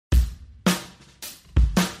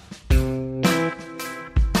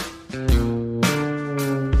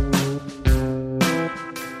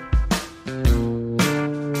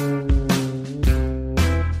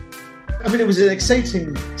was an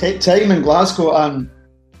exciting time in Glasgow, and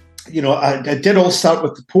I did all start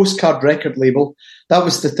with the Postcard record label. That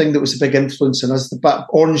was the thing that was a big influence on us, the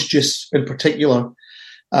Orange Juice in particular.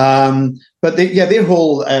 But their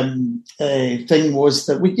whole thing was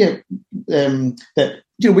that we can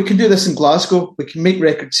do this in Glasgow. We can make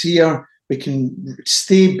records here. We can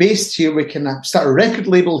stay based here. We can start a record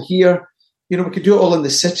label here. We could do it all in the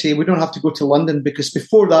city. We don't have to go to London, because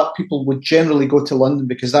before that, people would generally go to London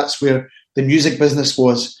because that's where the music business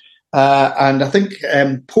was. And I think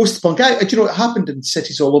post-punk, it happened in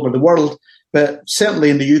cities all over the world, but certainly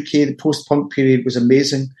in the UK, the post-punk period was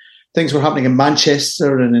amazing. Things were happening in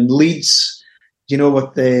Manchester and in Leeds,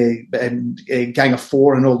 with the Gang of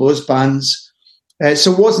Four and all those bands.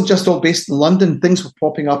 So it wasn't just all based in London. Things were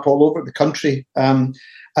popping up all over the country.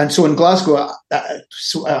 And so in Glasgow, it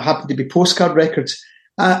happened to be Postcard Records.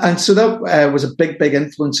 And so that was a big, big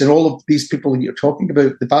influence in all of these people that you're talking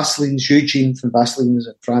about, the Vaselines, Eugene from Vaselines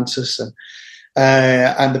and Francis,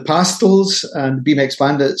 and the Pastels and the BMX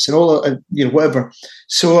Bandits and all, whatever.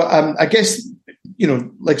 So I guess,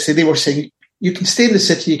 like I say, they were saying, you can stay in the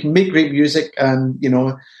city, you can make great music, and,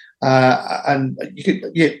 and you could,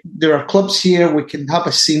 there are clubs here, we can have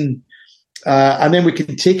a scene, and then we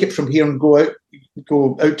can take it from here and go out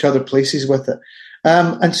to other places with it.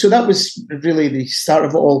 And so that was really the start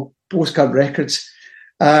of it all, Postcard Records.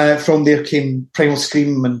 From there came Primal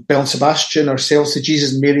Scream and Belle and Sebastian, ourselves, the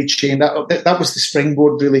Jesus and Mary chain. That was the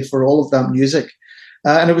springboard really for all of that music.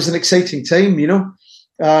 And it was an exciting time,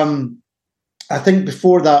 I think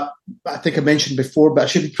before that, I think I mentioned before, but I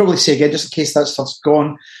should probably say again, just in case that stuff's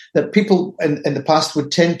gone, that people in the past would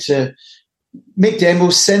tend to make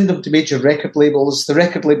demos, send them to major record labels. The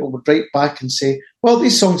record label would write back and say, well,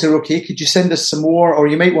 these songs are okay. Could you send us some more? Or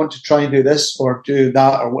you might want to try and do this or do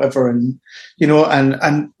that or whatever. And,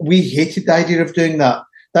 and we hated the idea of doing that.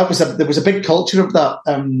 There was a big culture of that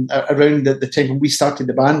around the time when we started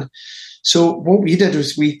the band. So what we did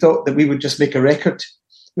was we thought that we would just make a record.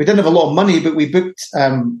 We didn't have a lot of money, but we booked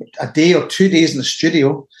a day or 2 days in the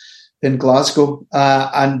studio in Glasgow,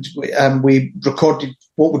 and we recorded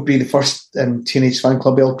what would be the first Teenage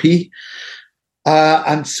Fanclub LP.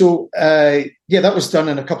 And so, that was done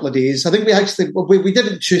in a couple of days. I think we did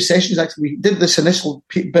it in 2 sessions, actually. We did this initial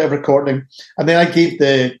bit of recording, and then I gave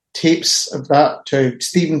the tapes of that to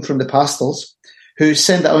Stephen from the Pastels, who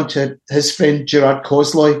sent it on to his friend Gerard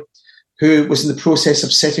Cosloy, who was in the process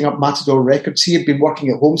of setting up Matador Records. He had been working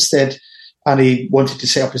at Homestead, and he wanted to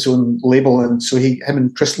set up his own label. And so him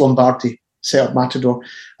and Chris Lombardi set up Matador.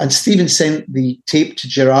 And Stephen sent the tape to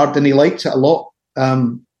Gerard, and he liked it a lot,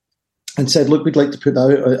 and said, look, we'd like to put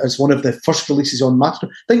that out as one of the first releases on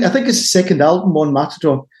Matador. I think it's the second album on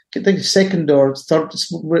Matador. I think it's second or third.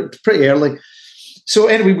 It's pretty early. So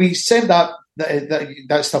anyway, we sent that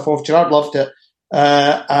stuff off. Gerard loved it.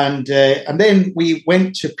 And then we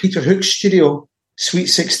went to Peter Hook's studio, Sweet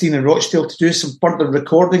 16 in Rochdale, to do some further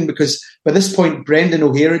recording, because by this point Brendan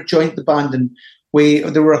O'Hare had joined the band, and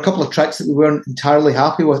there were a couple of tracks that we weren't entirely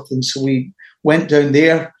happy with, and so we went down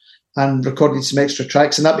there and recorded some extra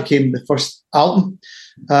tracks, and that became the first album.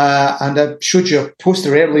 And I showed you a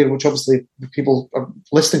poster earlier, which obviously people are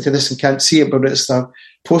listening to this and can't see it, but it's the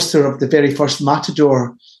poster of the very first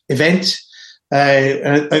Matador event.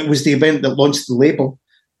 And it was the event that launched the label,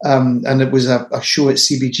 and it was a show at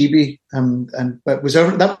CBGB, and that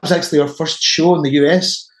was actually our first show in the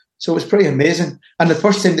US, so it was pretty amazing. And the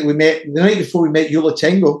first time that we met, the night before we met Yola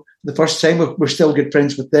Tango, the first time, we're still good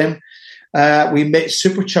friends with them. We met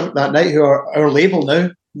Superchunk that night, who are our label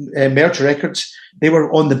now, Merge Records. They were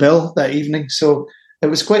on the bill that evening, so it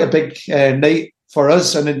was quite a big night for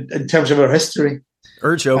us, and in terms of our history.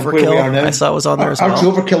 Urge Overkill, I saw it was on there as well. Urge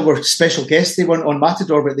Overkill were special guests. They weren't on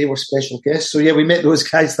Matador, but they were special guests. So yeah, we met those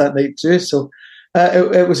guys that night too. So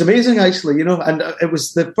it was amazing, actually, and it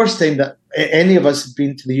was the first time that any of us had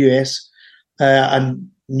been to the US and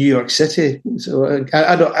New York City. So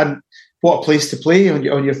and what a place to play on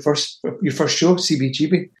your first show,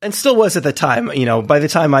 CBGB. And still was at the time. By the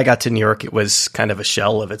time I got to New York, it was kind of a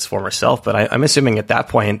shell of its former self. But I'm assuming at that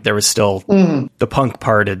point there was still the punk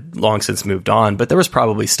part had long since moved on, but there was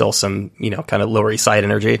probably still some kind of Lower East Side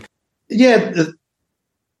energy. Yeah.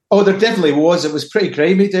 There definitely was. It was pretty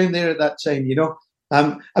grimy down there at that time.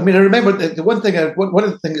 I remember the one of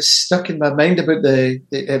the things that stuck in my mind about the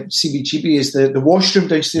CBGB is the washroom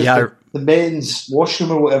downstairs, the men's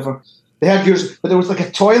washroom or whatever. They had yours, but there was like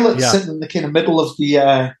a toilet sitting in the kind of middle of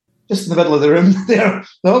just in the middle of the room there.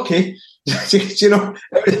 Okay.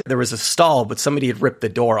 There was a stall, but somebody had ripped the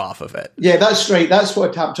door off of it. Yeah, that's right. That's what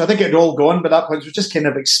had happened. So I think it had all gone by that point. It was just kind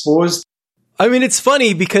of exposed. I mean, it's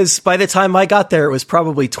funny because by the time I got there, it was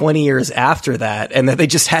probably 20 years after that, and that they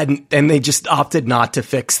just opted not to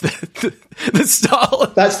fix the stall.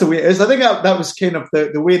 That's the way it is. I think that was kind of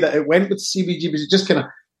the way that it went with CBG, was it just kind of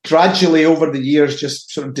gradually over the years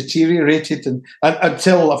just sort of deteriorated and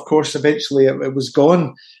until, of course, eventually it was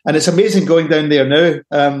gone. And it's amazing going down there now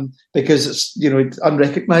because it's, it's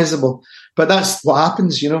unrecognisable. But that's what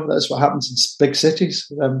happens, that's what happens in big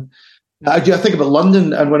cities. I think about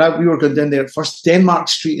London, and when we were going down there at first, Denmark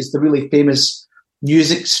Street is the really famous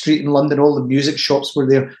music street in London. All the music shops were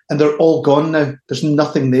there, and they're all gone now. There's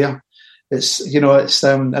nothing there. It's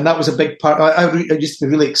and that was a big part. I used to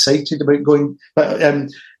be really excited about going,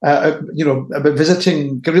 about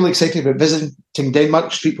visiting. Get really excited about visiting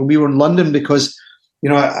Denmark Street when we were in London because,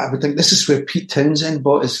 I would think this is where Pete Townsend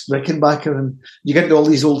bought his Rickenbacker, and you get to all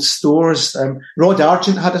these old stores. Rod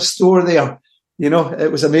Argent had a store there.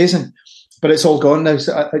 It was amazing. But it's all gone now.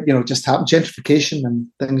 So, just happened. Gentrification and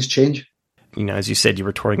things change. As you said, you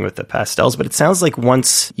were touring with the Pastels, but it sounds like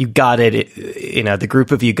once you got it, the group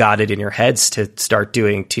of you got it in your heads to start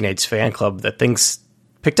doing Teenage Fanclub, that things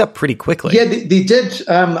picked up pretty quickly. Yeah, they did.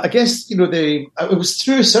 I guess, it was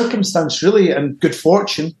through circumstance, really, and good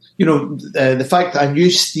fortune. The fact that I knew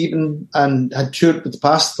Stephen and had toured with the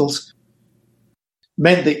Pastels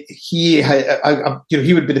meant that he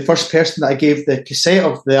would be the first person that I gave the cassette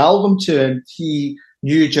of the album to, and he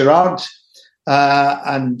knew Gerard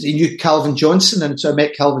and he knew Calvin Johnson, and so I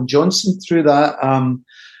met Calvin Johnson through that. And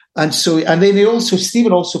then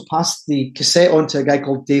Stephen also passed the cassette on to a guy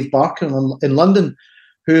called Dave Barker in London,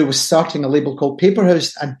 who was starting a label called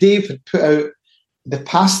Paperhouse, and Dave had put out the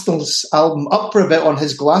Pastels album up for a bit on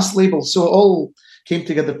his Glass label, so it all came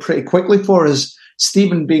together pretty quickly for us.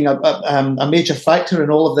 Stephen being a major factor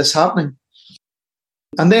in all of this happening.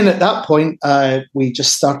 And then at that point, we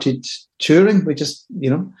just started touring. We just,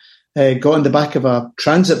 got in the back of a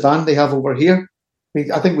transit van they have over here.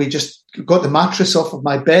 I think we just got the mattress off of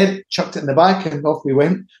my bed, chucked it in the back, and off we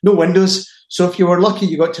went. No windows. So if you were lucky,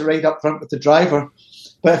 you got to ride up front with the driver.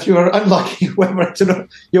 But if you were unlucky,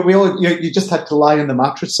 you just had to lie on the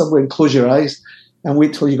mattress somewhere and close your eyes and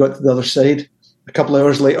wait till you got to the other side. A couple of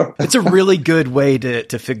hours later. It's a really good way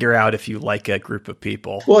to figure out if you like a group of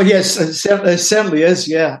people. Well, yes, it certainly is,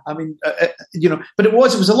 yeah. I mean, but it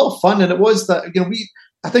was a lot of fun, and it was that,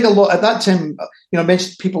 I think a lot at that time, I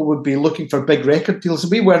mentioned people would be looking for big record deals, and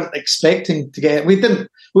we weren't expecting to get, we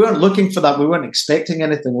weren't looking for that, we weren't expecting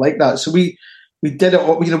anything like that. So we did it,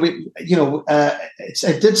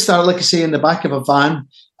 it did start, like I say, in the back of a van,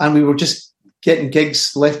 and we were just getting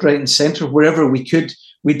gigs left, right, and centre, wherever we could.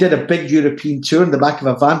 We did a big European tour in the back of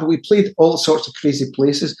a van, but we played all sorts of crazy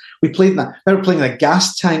places. We were playing in a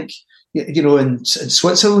gas tank, in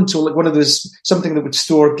Switzerland. So like one of those, something that would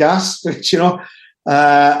store gas, and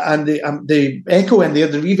the echo in there,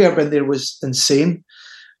 the reverb in there was insane.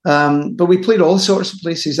 But we played all sorts of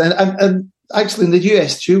places. And actually in the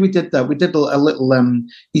US too, we did that. We did a little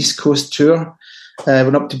East Coast tour.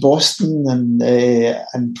 Went up to Boston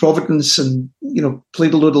and Providence and,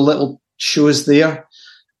 played a load of little shows there.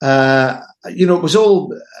 It was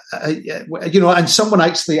all, and someone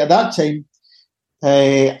actually at that time,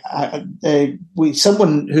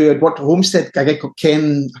 someone who had worked at Homestead, a guy called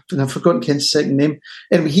Ken, I've forgotten Ken's second name,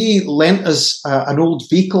 and he lent us an old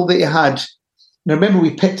vehicle that he had. Now, remember, we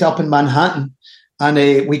picked it up in Manhattan,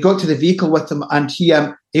 and we got to the vehicle with him, and he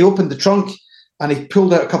opened the trunk, and he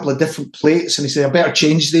pulled out a couple of different plates, and he said, "I better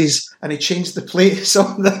change these," and he changed the plates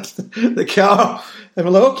on the car, and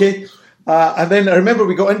we're like, okay. And then I remember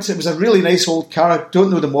we got into it. Was a really nice old car. I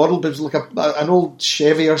don't know the model, but it was like an old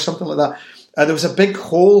Chevy or something like that. There was a big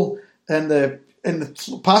hole in the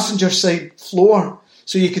passenger side floor,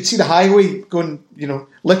 so you could see the highway going,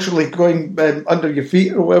 literally going under your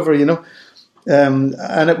feet or whatever,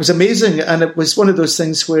 and it was amazing. And it was one of those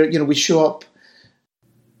things where we show up,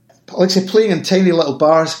 like I say, playing in tiny little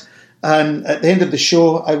bars, and at the end of the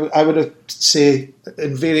show, I would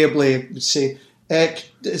invariably say,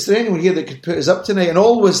 is there anyone here that could put us up tonight? And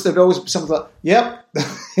there'd always be something like, yep,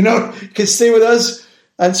 could stay with us.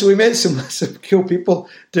 And so we met some cool people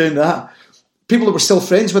doing that. People that we're still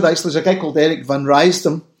friends with, actually. There's a guy called Eric Van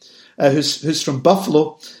Rysdom, who's from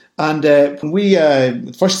Buffalo. And when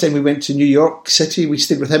the first time we went to New York City, we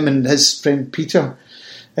stayed with him and his friend Peter,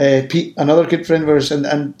 Pete, another good friend of ours,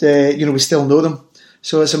 and we still know them.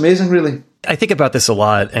 So it's amazing, really. I think about this a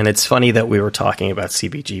lot, and it's funny that we were talking about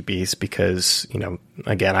CBGBs because,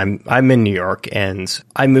 again, I'm in New York, and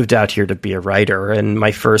I moved out here to be a writer, and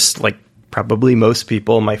my first, like probably most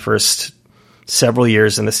people, my first several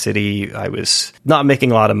years in the city. I was not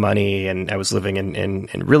making a lot of money, and I was living in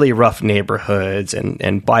really rough neighborhoods.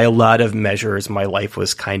 And by a lot of measures, my life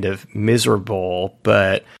was kind of miserable.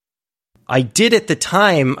 But I did at the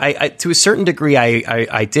time, I to a certain degree,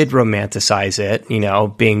 I did romanticize it,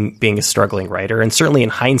 being a struggling writer. And certainly in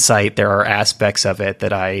hindsight, there are aspects of it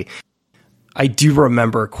that I do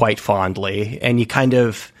remember quite fondly. And you kind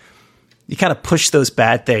of push those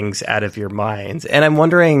bad things out of your mind. And I'm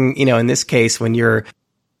wondering, in this case, when you're,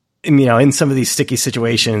 in some of these sticky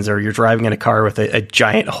situations, or you're driving in a car with a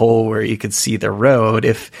giant hole where you could see the road,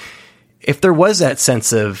 if there was that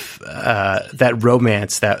sense of that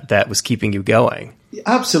romance that was keeping you going.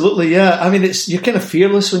 Absolutely, yeah. I mean, you're kind of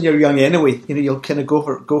fearless when you're young anyway. You'll kind of go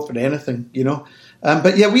for anything,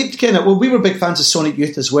 But yeah, we were big fans of Sonic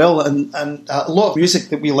Youth as well, and a lot of music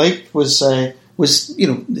that we liked was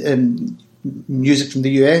music from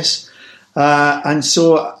the US, and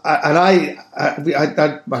so I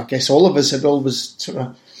guess all of us had always sort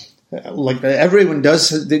of like everyone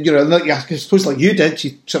does, I suppose like you did,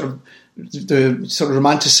 you sort of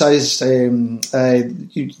romanticized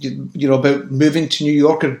about moving to New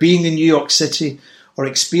York or being in New York City or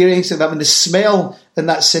experiencing that. I mean, the smell in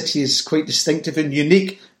that city is quite distinctive and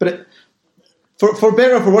unique, but for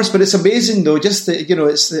better or for worse. But it's amazing though. Just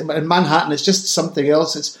it's in Manhattan. It's just something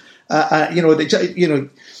else. It's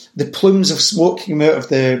the plumes of smoke coming out of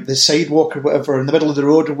the sidewalk or whatever in the middle of the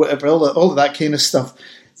road or whatever. All of that kind of stuff.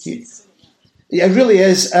 Yeah, it really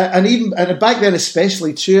is, and back then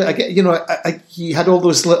especially too. You had all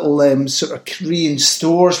those little sort of Korean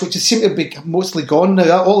stores, which seem to be mostly gone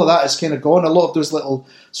now. All of that is kind of gone. A lot of those little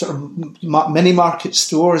sort of mini market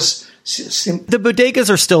stores. The bodegas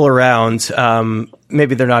are still around.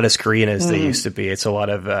 Maybe they're not as Korean as they used to be. It's a lot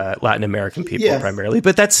of Latin American people primarily,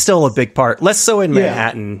 but that's still a big part. Less so in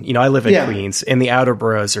Manhattan. I live in Queens, and the outer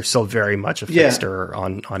boroughs are still very much a fixture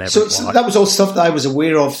on every block. So that was all stuff that I was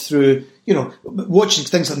aware of through watching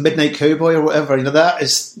things like Midnight Cowboy or whatever. That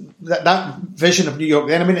is that vision of New York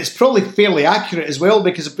then. I mean, it's probably fairly accurate as well,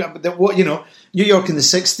 because New York in the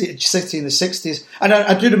 60s, city in the 60s. And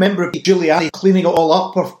I do remember Giuliani cleaning it all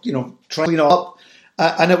up, or, trying to clean it up.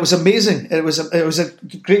 And it was amazing. It was a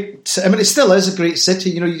great, I mean, it still is a great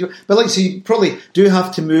city, but like I say, you probably do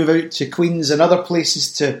have to move out to Queens and other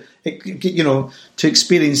places to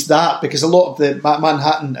experience that, because a lot of the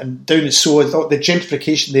Manhattan and down the Soho, the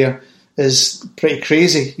gentrification there is pretty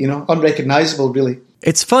crazy, unrecognizable really.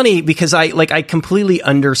 It's funny because I completely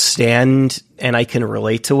understand and I can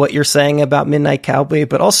relate to what you're saying about Midnight Cowboy,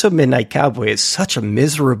 but also Midnight Cowboy is such a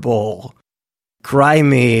miserable,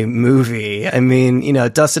 grimy movie. I mean,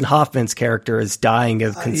 Dustin Hoffman's character is dying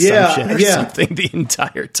of consumption or something the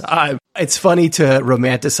entire time. It's funny to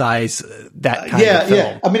romanticize that kind of film.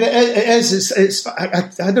 Yeah. I mean, it is. It's I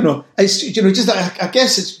don't know. It's I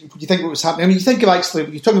guess it's. You think what was happening. I mean, you think of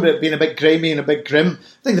actually. You're talking about it being a bit grimy and a bit grim.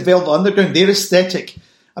 I think the Velvet Underground, their aesthetic.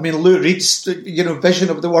 I mean, Lou Reed's vision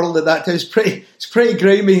of the world at that time is pretty. It's pretty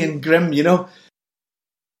grimy and grim. It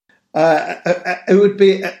would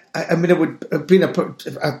be. I mean, it would have been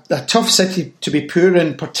a tough city to be poor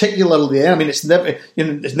in, particularly there. I mean, it's never.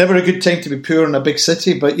 It's never a good time to be poor in a big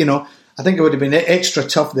city, but I think it would have been extra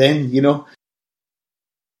tough then,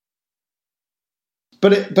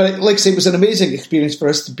 But like I say, it was an amazing experience for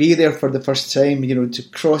us to be there for the first time, to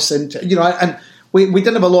cross into, and we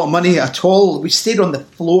didn't have a lot of money at all. We stayed on the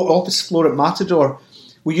office floor at Matador.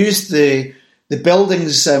 We used the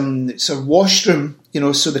building's sort of washroom,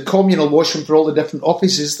 so the communal washroom for all the different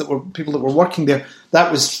offices people that were working there.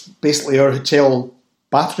 That was basically our hotel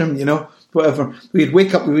bathroom, whatever. We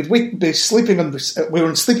would be sleeping we were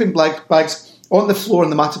in sleeping bags on the floor in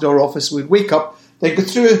the Matador office. We'd wake up, then go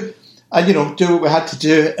through and, do what we had to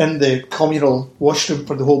do in the communal washroom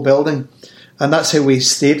for the whole building. And that's how we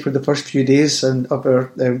stayed for the first few days of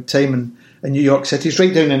our time in New York City. It's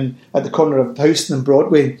right down at the corner of Houston and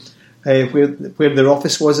Broadway, where their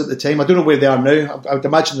office was at the time. I don't know where they are now. I would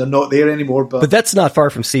imagine they're not there anymore. But that's not far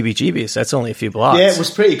from CBGB's. That's only a few blocks. Yeah, it was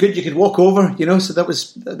pretty good. You could walk over, so that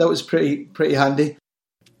was pretty handy.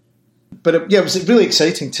 But it was a really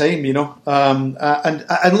exciting time, and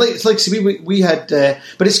like we had.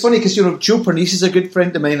 But it's funny because Joe Pernice is a good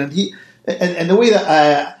friend of mine, and he, in the way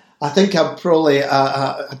that I think I'm probably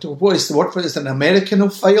what is the word for it? Is it an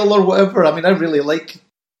Americanophile or whatever? I mean, I really like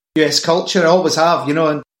US culture. I always have,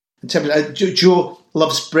 and. In terms of, Joe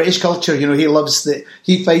loves British culture.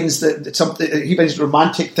 He finds it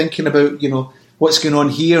romantic thinking about what's going on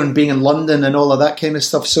here and being in London and all of that kind of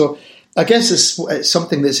stuff. So I guess it's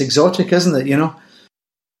something that's exotic, isn't it?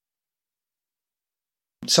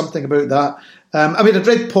 something about that. I mean, I'd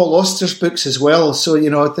read Paul Auster's books as well, so, you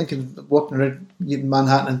know, thinking, walking around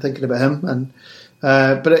Manhattan and thinking about him. And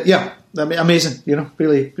yeah, I mean, amazing, you know,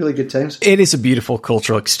 really, really good times. It is a beautiful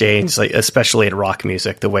cultural exchange, like especially in rock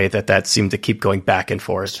music, the way that seemed to keep going back and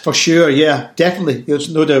forth. For sure, yeah, definitely.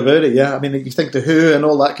 There's no doubt about it, yeah. I mean, you think The Who and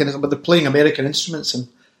all that kind of stuff, but they're playing American instruments and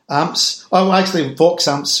amps. Oh, actually, Vox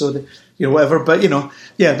amps, so, you know, whatever. But, you know,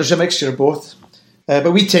 yeah, there's a mixture of both.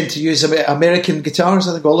 But we tend to use American guitars.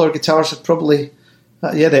 I think all our guitars are probably,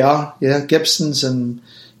 yeah, they are. Yeah, Gibsons and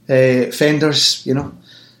Fenders, you know.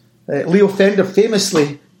 Leo Fender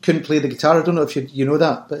famously couldn't play the guitar. I don't know if you know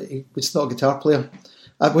that, but he was not a guitar player,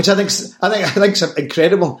 which I think's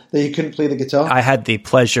incredible that he couldn't play the guitar. I had the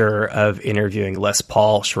pleasure of interviewing Les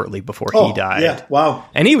Paul shortly before he died. Yeah, wow.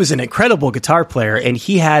 And he was an incredible guitar player, and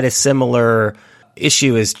he had a similar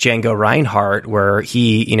issue as Django Reinhardt, where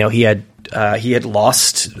he had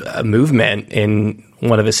lost a movement in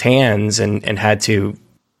one of his hands and had to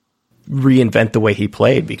reinvent the way he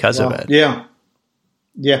played because of it. Yeah.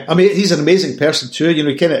 Yeah, I mean, he's an amazing person too. You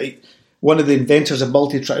know, kind of one of the inventors of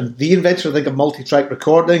multi-track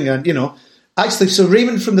recording, and you know, actually, so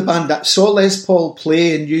Raymond from the band that saw Les Paul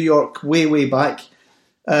play in New York way back.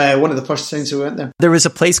 One of the first times we went there. There was a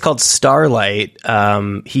place called Starlight.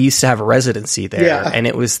 He used to have a residency there, and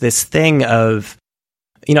it was this thing of,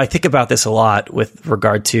 you know, I think about this a lot with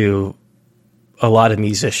regard to a lot of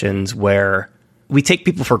musicians where we take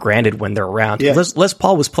people for granted when they're around. Yeah. Les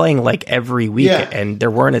Paul was playing like every week, and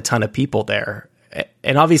there weren't a ton of people there.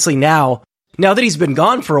 And obviously now that he's been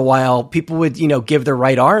gone for a while, people would, you know, give their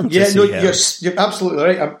right arm to see him. You're absolutely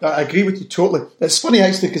right. I agree with you totally. It's funny,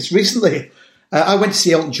 actually, because recently, I went to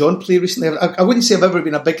see Elton John play recently. I wouldn't say I've ever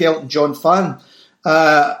been a big Elton John fan.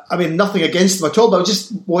 I mean, nothing against him at all, but I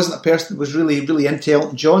just wasn't a person that was really, really into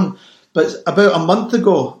Elton John. But about a month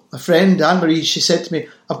ago, a friend, Anne-Marie, she said to me,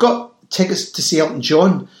 I've got tickets to see Elton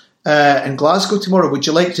John in Glasgow tomorrow. Would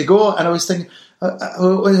you like to go? And I was thinking,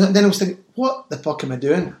 what the fuck am I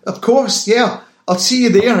doing? Of course, yeah, I'll see you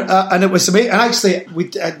there. And it was amazing. And actually, we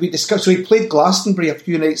discussed. So he played Glastonbury a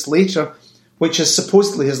few nights later, which is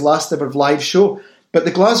supposedly his last ever live show. But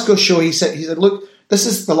the Glasgow show, he said, look, this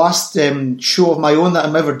is the last show of my own that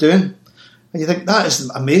I'm ever doing. And you think, that is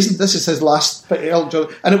amazing. This is his last Elton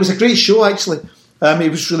John. And it was a great show, actually.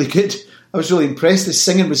 It was really good. I was really impressed. His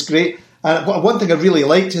singing was great. And one thing I really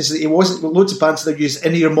liked is that he wasn't, loads of bands that used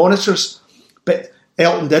in-ear monitors, but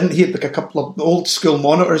Elton didn't. He had like a couple of old school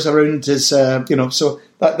monitors around his, you know, so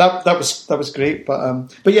that was great.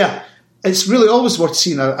 But yeah, it's really always worth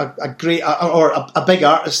seeing a great or a big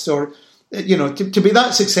artist, or, you know, to be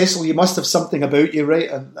that successful, you must have something about you, right?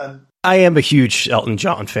 And I am a huge Elton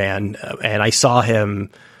John fan, and I saw him.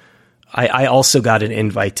 I also got an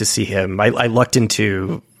invite to see him. I lucked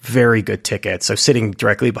into very good tickets. So sitting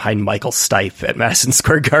directly behind Michael Stipe at Madison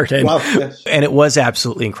Square Garden. Wow, yes. And it was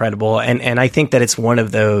absolutely incredible. And I think that it's one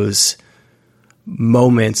of those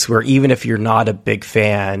moments where even if you're not a big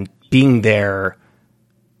fan, being there,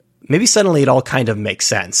 maybe suddenly it all kind of makes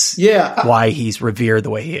sense. Yeah. Why he's revered the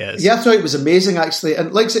way he is. Yeah, I thought it was amazing, actually.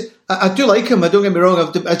 And like I said, I do like him. Don't get me wrong.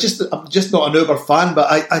 I'm just not an uber fan, but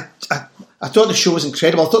I thought the show was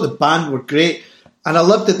incredible. I thought the band were great. And I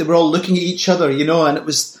loved that they were all looking at each other, you know, and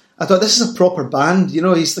I thought, this is a proper band, you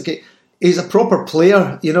know, he's a proper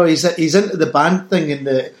player, you know, he's into the band thing,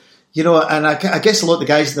 and you know, and I guess a lot of the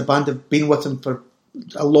guys in the band have been with him for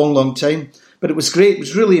a long time, but it was great. It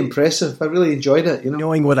was really impressive. I really enjoyed it, you know.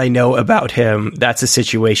 Knowing what I know about him, that's a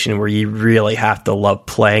situation where you really have to love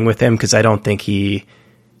playing with him, because I don't think he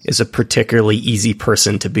is a particularly easy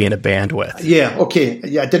person to be in a band with. Yeah, okay.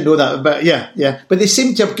 Yeah, I didn't know that. But yeah. But they did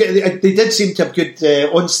seem to have good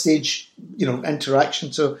on-stage, you know,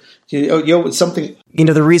 interaction. So, you know, it's something... You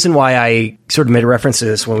know, the reason why I sort of made reference to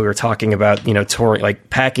this when we were talking about, you know, touring, like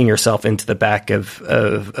packing yourself into the back of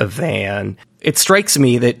a van, it strikes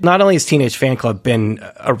me that not only has Teenage Fanclub been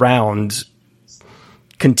around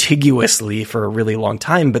contiguously for a really long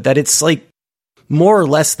time, but that it's like more or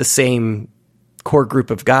less the same core group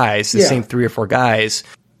of guys, the same 3 or 4 guys.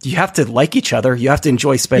 You have to like each other. You have to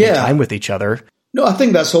enjoy spending time with each other. No, I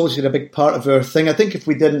think that's always been a big part of our thing. I think if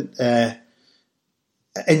we didn't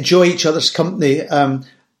enjoy each other's company,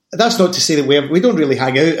 that's not to say that we don't really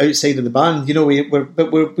hang out outside of the band. You know,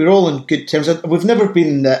 we're all in good terms. We've never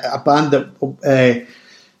been a band that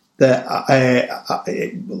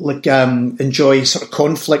enjoy sort of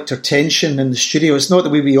conflict or tension in the studio. It's not the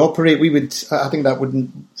way we operate. I think that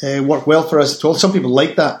wouldn't work well for us at all. Some people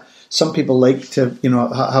like that. Some people like to, you know,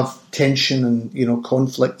 have tension and, you know,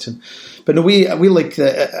 conflict. But no, we like.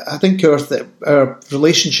 I think our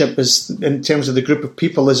relationship is, in terms of the group of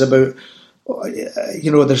people, is about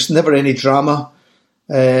there's never any drama.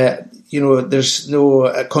 There's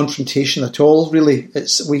no confrontation at all. Really,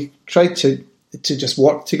 we try to just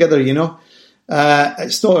work together.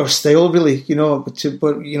 It's not our style, really.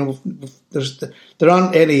 There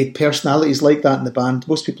aren't any personalities like that in the band.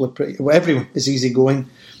 Most people are everyone is easygoing.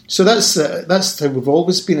 So that's how we've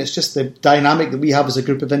always been. It's just the dynamic that we have as a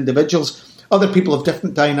group of individuals. Other people have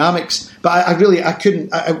different dynamics, but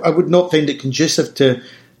I would not find it conducive to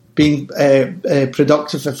being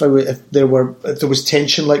productive if there was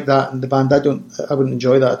tension like that in the band. I wouldn't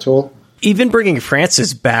enjoy that at all. Even bringing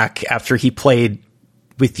Francis back after he played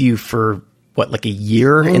with you for like a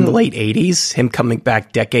year in the late 80s, him coming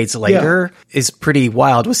back decades later is pretty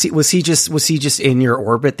wild. Was he just in your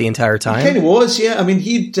orbit the entire time? He kind of was, yeah. I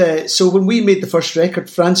mean, so when we made the first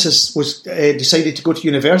record, Francis was decided to go to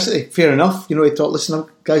university. Fair enough. He thought, listen,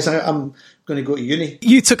 guys, I'm going to go to uni.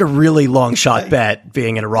 You took a really long shot bet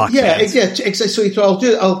being in a rock band. Yeah, exactly. So he thought,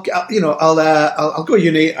 I'll go to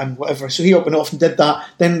uni and whatever. So he went off and did that.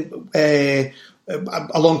 Then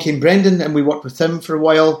along came Brendan, and we worked with him for a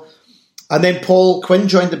while. And then Paul Quinn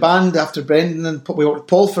joined the band after Brendan, and we worked with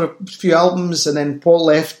Paul for a few albums, and then Paul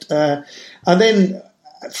left. And then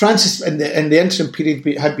Francis, in the interim period,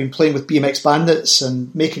 had been playing with BMX Bandits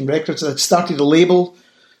and making records. And had started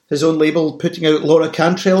his own label, putting out Laura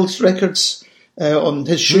Cantrell's records on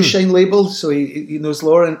his Shoeshine label. So he knows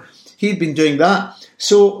Laura, and he'd been doing that.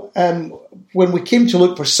 So when we came to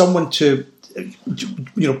look for someone to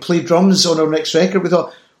play drums on our next record, we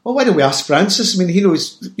thought, well, why don't we ask Francis? I mean, he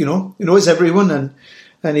knows everyone,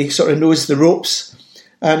 and he sort of knows the ropes.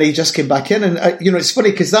 And he just came back in, and it's funny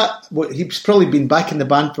because he's probably been back in the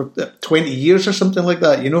band for 20 years or something like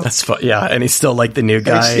that. That's fun. Yeah, and he's still like the new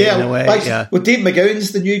guy in a way. Well, Dave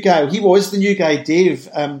McGowan's the new guy. He was the new guy, Dave,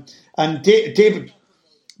 and David.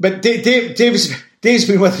 But Dave's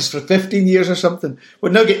been with us for 15 years or something.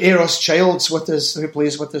 We've now got Eros Childs with us, who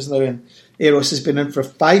plays with us now, and Eros has been in for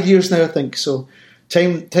 5 years now, I think. So.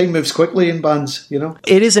 Time moves quickly in bands,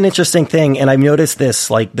 It is an interesting thing, and I've noticed this,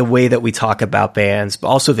 like the way that we talk about bands, but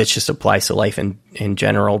also that just applies to life in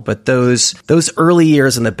general. But those early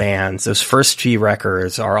years in the bands, those first few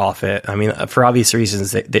records are often, I mean, for obvious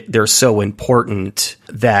reasons, they're so important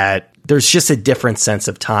that there's just a different sense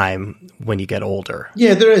of time when you get older.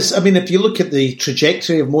 Yeah, there is. I mean, if you look at the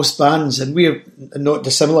trajectory of most bands, and we're not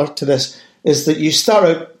dissimilar to this, is that you start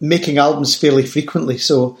out making albums fairly frequently.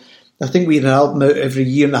 So I think we had an album out every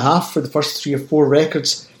year and a half for the first 3 or 4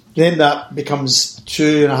 records. Then that becomes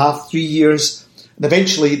 2.5, 3 years, and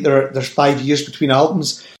eventually there's 5 years between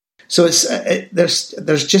albums. So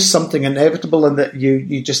there's just something inevitable in that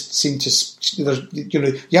you just seem to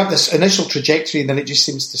you have this initial trajectory, and then it just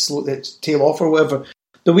seems to tail off or whatever.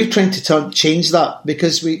 But we're trying to change that,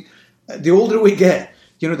 because the older we get,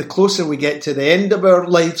 the closer we get to the end of our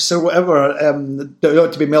lives or whatever.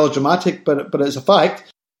 Not to be melodramatic, but it's a fact.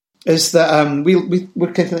 Is that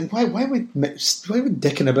we're kind of thinking, why are we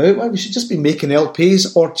dicking about? Why we should just be making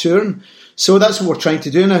LPs or touring? So that's what we're trying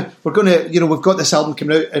to do now. We're going to, we've got this album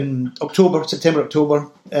coming out in September,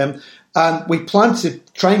 October, and we plan to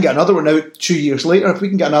try and get another one out 2 years later. If we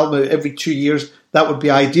can get an album out every 2 years, that would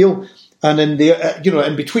be ideal. And in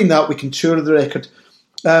in between that, we can tour the record.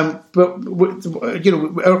 But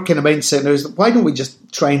our kind of mindset now is that why don't we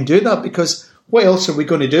just try and do that? Because what else are we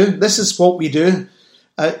going to do? This is what we do.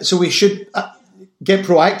 So we should get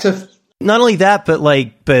proactive. Not only that, but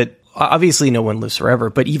obviously no one lives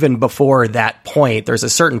forever. But even before that point, there's a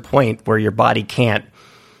certain point where your body can't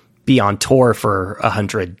be on tour for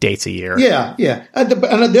 100 dates a year. Yeah. And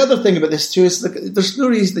the other thing about this too is there's no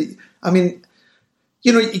reason that, I mean,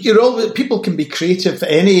 people can be creative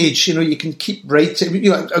at any age. You can keep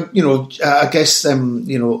writing. I guess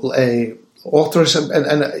authors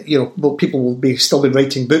and people will still be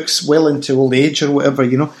writing books well into old age or whatever.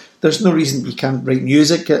 There's no reason you can't write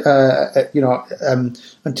music.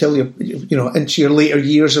 Until you're into your later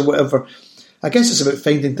years or whatever. I guess it's about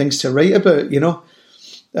finding things to write about.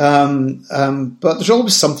 But there's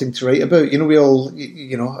always something to write about. We all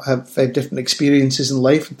have different experiences in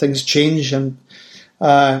life, and things change, and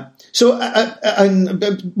so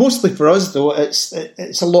mostly for us though,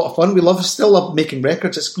 it's a lot of fun. We still love making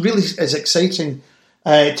records. It's really as exciting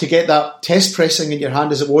to get that test pressing in your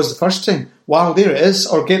hand as it was the first time. Wow, there it is.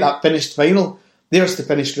 Or get that finished vinyl. There's the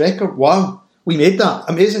finished record. Wow, we made that.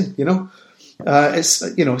 Amazing.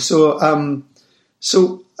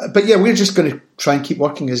 But yeah, we're just going to try and keep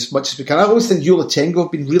working as much as we can. I always think Yola Tango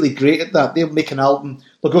have been really great at that. They'll make an album,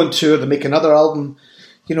 they'll go on tour, they'll make another album.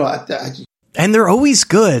 And they're always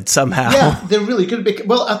good somehow. Yeah, they're really good.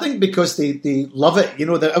 Well, I think because they love it.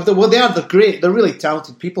 They're great. They're really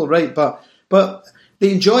talented people, right? But but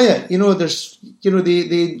they enjoy it. There's,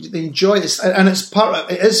 they enjoy it, and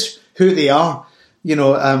it is who they are.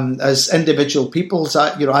 As individual people,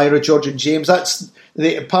 Ira, George, and James. That's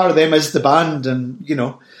part of them is the band, and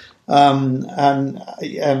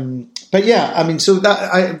but yeah, I mean, so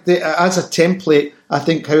that as a template, I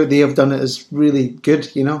think how they have done it is really good.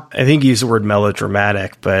 I think you use the word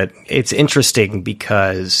melodramatic, but it's interesting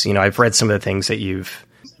because I've read some of the things that you've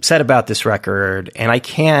said about this record, and I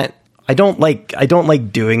don't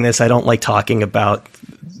like doing this. I don't like talking about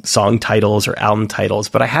song titles or album titles,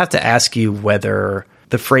 but I have to ask you whether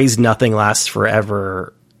the phrase "nothing lasts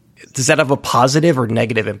forever," does that have a positive or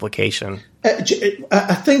negative implication? I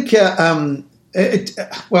think,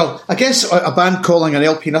 well, I guess a band calling an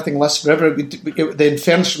LP "Nothing Lasts Forever," the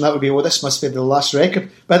inference from that would be, "Oh, this must be the last record."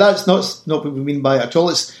 But that's not what we mean by it at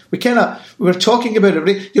all. We're talking about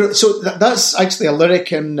it. So that's actually a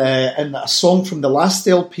lyric in a song from the last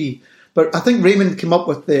LP. But I think Raymond came up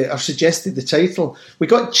with or suggested the title. We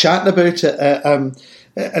got chatting about it,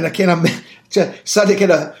 and I kind of started to get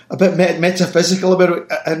a bit metaphysical about it.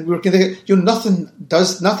 And we were kind of,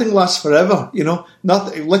 nothing lasts forever.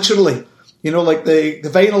 Nothing literally. Like the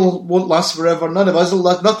vinyl won't last forever. None of us will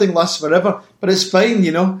last. Nothing lasts forever. But it's fine.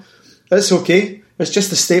 It's okay. It's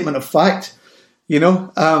just a statement of fact.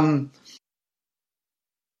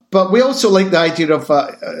 But we also like the idea of,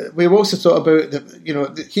 we've also thought about,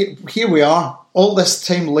 here we are, all this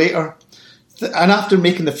time later, and after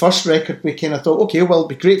making the first record, we kind of thought, okay, well, it'd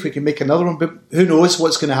be great if we can make another one, but who knows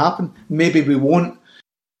what's going to happen? Maybe we won't.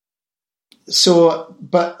 So,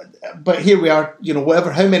 but here we are,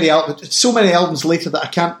 how many albums, so many albums later that I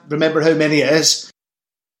can't remember how many it is,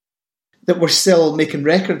 that we're still making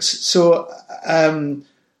records. So I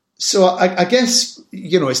guess,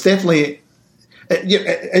 it's definitely...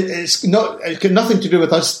 It's got nothing to do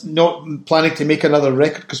with us not planning to make another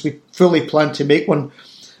record, because we fully plan to make one.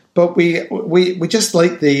 But we just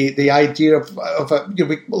like the idea of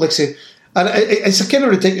like I say, and it's a kind of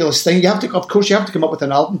ridiculous thing. You have to come up with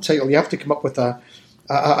an album title. You have to come up with a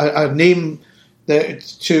name for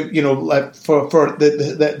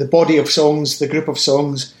the body of songs, the group of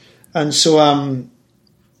songs, and so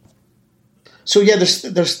yeah.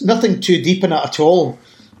 There's nothing too deep in it at all.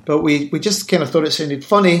 But we just kind of thought it sounded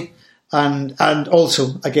funny, and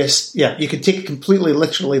also, I guess, yeah, you can take it completely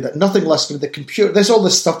literally that nothing lasts for the computer. There's all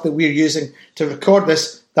this stuff that we're using to record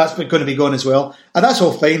this, that's going to be gone as well. And that's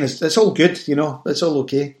all fine. It's all good, it's all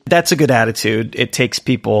okay. That's a good attitude. It takes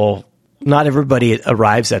people, not everybody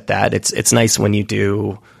arrives at that. It's nice when you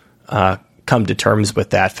do come to terms with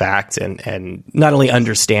that fact and not only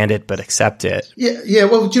understand it, but accept it. Yeah.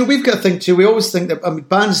 Well, we've got a thing too. We always think that,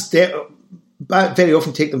 bands very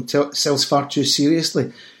often take themselves far too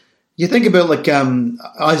seriously. You think about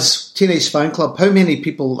us, Teenage Fanclub, how many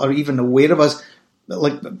people are even aware of us?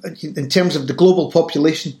 Like in terms of the global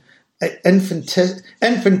population,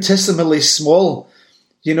 infinitesimally small.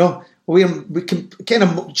 We can kind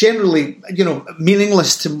of generally,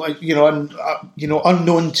 meaningless to unknown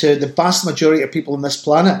to the vast majority of people on this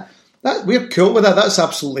planet. That we're cool with that. That's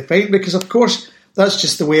absolutely fine, because of course that's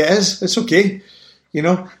just the way it is. It's okay,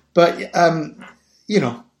 But I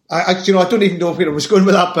don't even know where I was going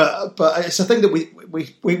with that. But it's a thing that we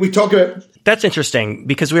talk about. That's interesting,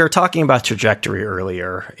 because we were talking about trajectory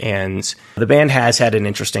earlier, and the band has had an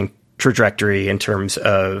interesting trajectory in terms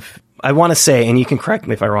of, I want to say, and you can correct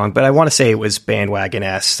me if I'm wrong, but I want to say it was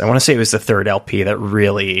Bandwagon-esque. I want to say it was the third LP that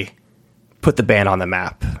really put the band on the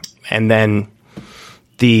map, and then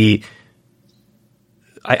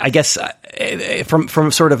I guess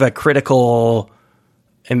from sort of a critical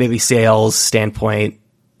and maybe sales standpoint,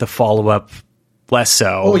 the follow-up less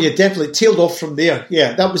so. Oh, yeah, definitely tailed off from there.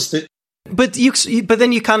 Yeah, that was the. But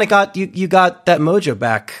then you kind of got you got that mojo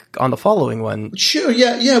back on the following one. Sure,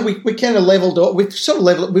 yeah. We kind of leveled up. We've sort of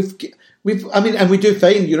leveled. And we do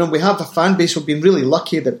fine. We have a fan base. We've been really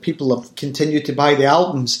lucky that people have continued to buy the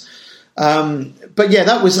albums. But yeah,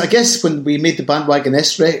 that was, I guess, when we made the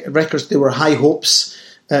Bandwagon-esque records, there were high hopes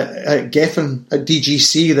at Geffen, at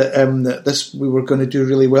DGC, that this we were going to do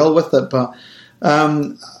really well with it. But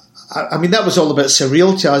I mean, that was all a bit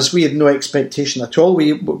surreal to us. We had no expectation at all.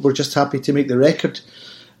 We were just happy to make the record.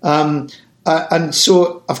 And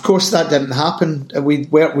so, of course, that didn't happen. We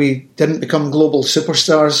didn't become global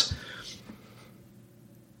superstars.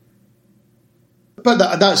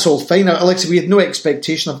 But that's all fine. Like I said, we had no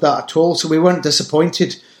expectation of that at all. So we weren't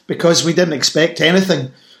disappointed because we didn't expect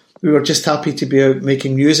anything. We were just happy to be out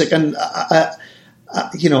making music. And,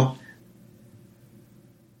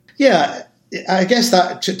 yeah, I guess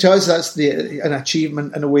that to us, that's an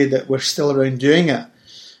achievement in a way that we're still around doing it.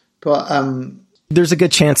 But There's a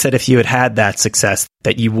good chance that if you had that success,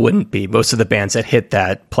 that you wouldn't be. Most of the bands that hit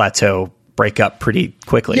that plateau break up pretty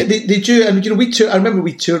quickly. Yeah, they do. And, I remember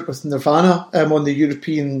we toured with Nirvana on the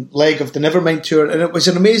European leg of the Nevermind tour, and it was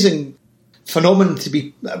an amazing phenomenon to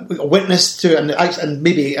be a witness to, and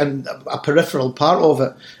maybe a peripheral part of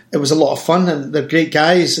it. It was a lot of fun, and they're great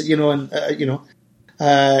guys, they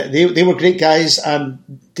were great guys, and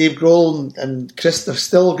Dave Grohl and Chris, they're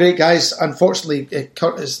still great guys. Unfortunately,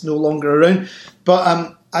 Kurt is no longer around.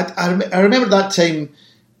 But I remember that time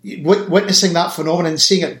witnessing that phenomenon,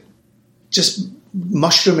 seeing it just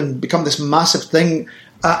mushroom and become this massive thing,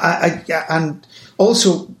 and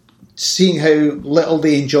also seeing how little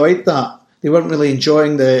they enjoyed that. They weren't really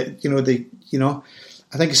enjoying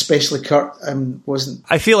I think especially Kurt wasn't.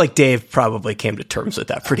 I feel like Dave probably came to terms with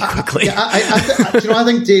that pretty quickly. I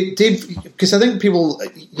think Dave, because I think people,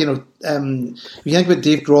 you think about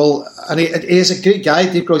Dave Grohl, and he is a great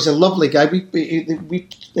guy. Dave Grohl is a lovely guy. We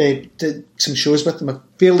did some shows with him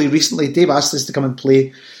fairly recently. Dave asked us to come and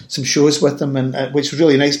play some shows with him, and which was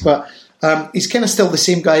really nice. But he's kind of still the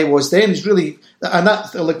same guy he was then. He's really, and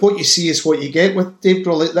that, like, what you see is what you get with Dave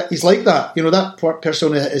Grohl. He's like that, that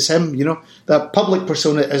persona is him. That public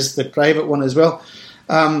persona is the private one as well.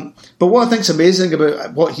 But what I think's amazing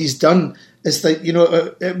about what he's done is that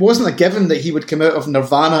it wasn't a given that he would come out of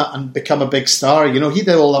Nirvana and become a big star. He did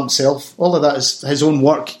all that himself. All of that is his own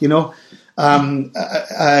work. It's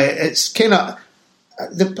kind of.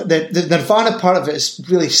 The Nirvana part of it is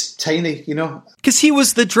really tiny, because he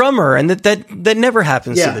was the drummer, and that never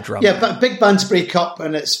happens to the drummer. Yeah, but big bands break up,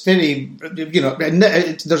 and it's very,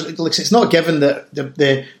 it's not given that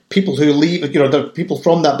the people who leave, the people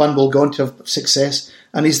from that band will go on to have success,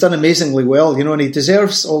 and he's done amazingly well, and he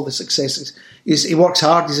deserves all the successes. He works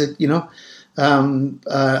hard.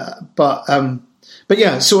 But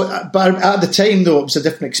at the time, though, it was a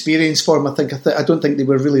different experience for him. I don't think they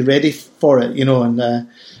were really ready for it,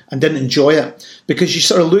 and didn't enjoy it, because you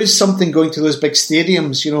sort of lose something going to those big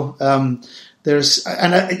stadiums,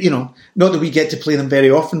 not that we get to play them very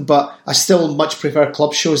often, but I still much prefer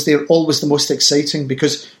club shows. They're always the most exciting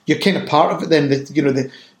because you're kind of part of it. Then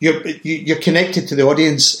you're connected to the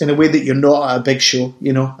audience in a way that you're not at a big show.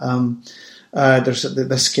 There's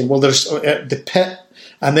the pit.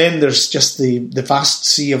 And then there's just the vast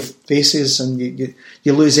sea of faces, and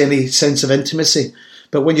you lose any sense of intimacy.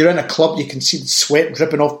 But when you're in a club, you can see the sweat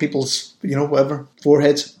dripping off people's,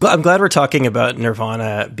 foreheads. Well, I'm glad we're talking about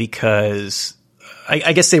Nirvana because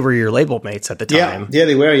I guess they were your label mates at the time. Yeah,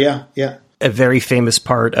 they were, yeah. A very famous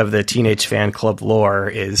part of the Teenage Fanclub lore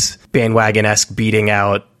is bandwagon-esque beating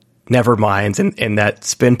out Nevermind in that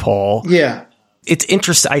spin pole. Yeah. It's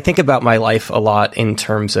interesting. I think about my life a lot in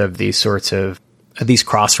terms of these sorts of these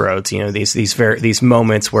crossroads, these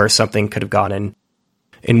moments where something could have gone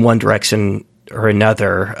in one direction or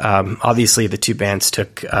another. Obviously, the two bands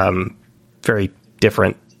took very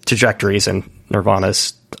different trajectories, and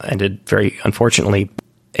Nirvana's ended very unfortunately.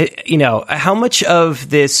 How much of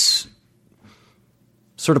this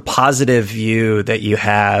sort of positive view that you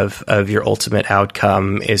have of your ultimate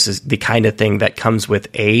outcome is the kind of thing that comes with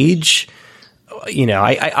age?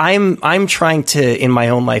 I'm trying to, in my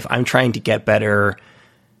own life, I'm trying to get better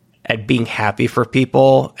at being happy for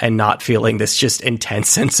people and not feeling this just intense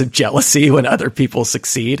sense of jealousy when other people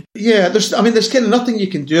succeed. Yeah, there's kind of nothing you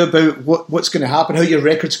can do about what's going to happen, how your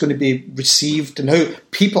record's going to be received, and how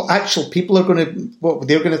actual people are going to, what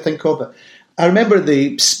they're going to think of it. I remember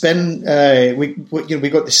the Spin, we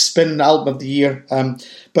got the Spin album of the year,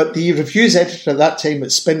 but the reviews editor at that time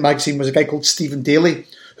at Spin magazine was a guy called Stephen Daly,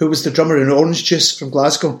 who was the drummer in Orange Juice from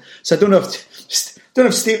Glasgow. So I don't know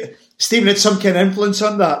if Stephen had some kind of influence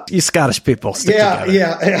on that. You Scottish people stick together.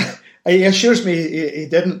 Yeah. He assures me he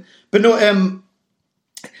didn't. But no,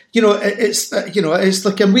 it's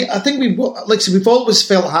like, and I think we've always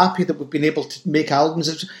felt happy that we've been able to make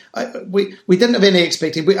albums. We didn't have any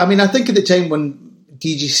expectation. I think at the time when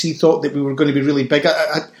DGC thought that we were going to be really big,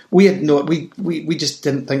 we just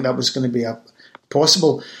didn't think that was going to be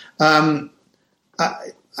possible.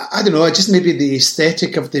 I don't know. Just maybe the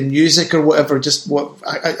aesthetic of the music or whatever.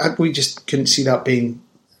 We just couldn't see that being,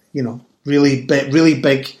 really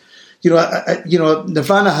big.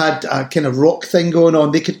 Nirvana had a kind of rock thing going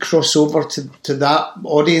on. They could cross over to that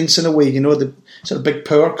audience in a way. The sort of big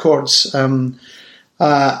power chords, and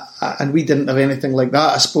we didn't have anything like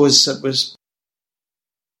that. I suppose it was.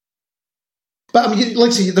 But I mean,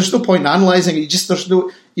 like I say, there's no point in analysing it. There's no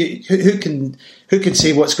who can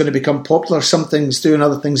say what's going to become popular. Some things do and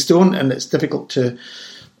other things don't, and it's difficult to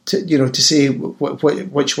say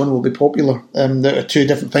which one will be popular. There are two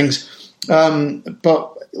different things.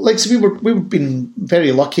 But like so we've been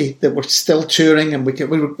very lucky that we're still touring, and we're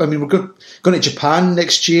going to Japan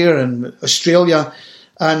next year and Australia,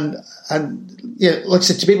 and yeah, like I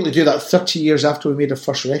said, to be able to do that 30 years after we made our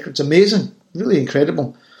first record, it's amazing, really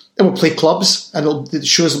incredible. And we'll play clubs, and the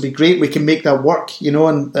shows will be great. We can make that work,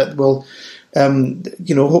 and that will,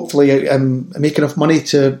 hopefully make enough money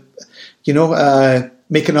to,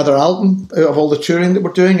 make another album out of all the touring that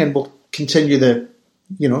we're doing, and we'll continue the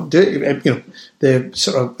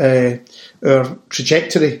sort of our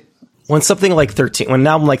trajectory. When something like 13, when an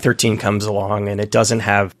album like 13 comes along and it doesn't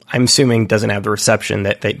have, I'm assuming doesn't have the reception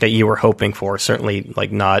that you were hoping for, certainly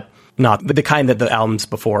like not the kind that the albums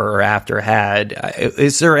before or after had, are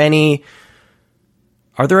there any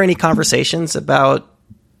conversations about,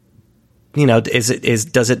 does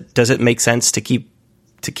it make sense to keep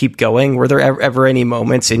going? Were there ever any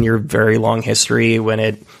moments in your very long history when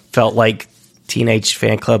it felt like Teenage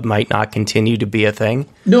Fanclub might not continue to be a thing?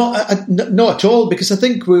 No, not at all, because I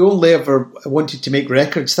think we only ever wanted to make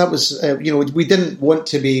records. That was, we didn't want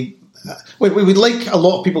to be... we would like a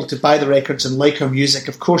lot of people to buy the records and like our music.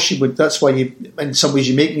 Of course you would. That's why in some ways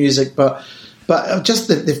you make music. But just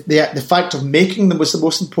the fact of making them was the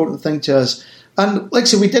most important thing to us. And like I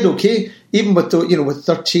said, we did okay. Even with with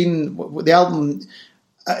 13, the album...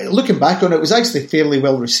 looking back on it, was actually fairly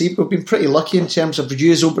well received. We've been pretty lucky in terms of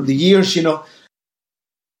reviews over the years, but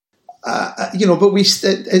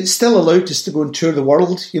it still allowed us to go and tour the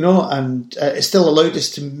world, and it still allowed us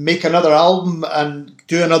to make another album and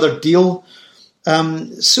do another deal.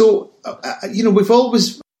 We've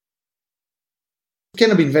always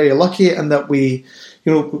kind of been very lucky in that we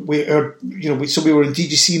were in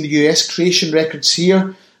DGC in the US, Creation Records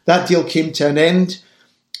here. That deal came to an end.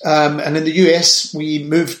 And in the US, we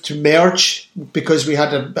moved to Merge because we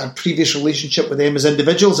had a previous relationship with them as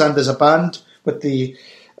individuals and as a band with the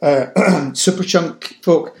Superchunk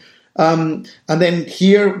folk. And then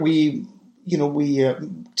here we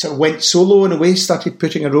sort of went solo in a way, started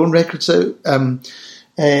putting our own records out,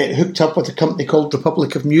 hooked up with a company called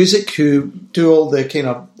Republic of Music who do all the kind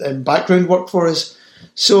of background work for us.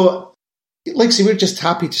 So, like I say, we're just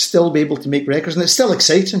happy to still be able to make records, and it's still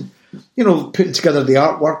exciting. Putting together the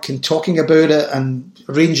artwork and talking about it and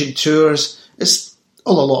arranging tours, it's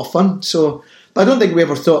all a lot of fun. So, but I don't think we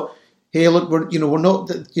ever thought, hey, look, we're not,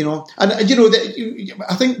 I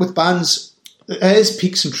think with bands, it is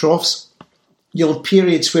peaks and troughs. You'll have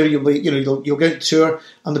periods where you'll go out and tour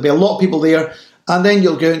and there'll be a lot of people there, and then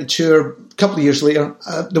you'll go out and tour a couple of years later.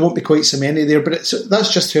 There won't be quite so many there, but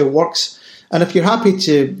that's just how it works. And if you're happy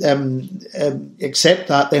to accept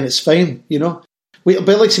that, then it's fine, But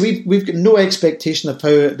like I say, we've got no expectation of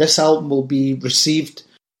how this album will be received,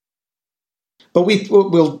 but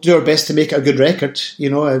we'll do our best to make it a good record,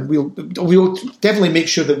 and we'll definitely make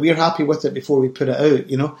sure that we're happy with it before we put it out,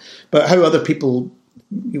 But how other people,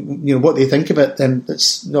 what they think of it, then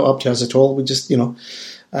it's not up to us at all. We just,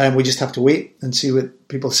 we just have to wait and see what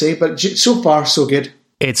people say. But so far, so good.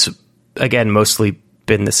 It's again mostly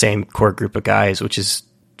been the same core group of guys, which is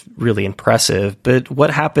really impressive. But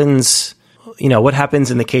what happens? What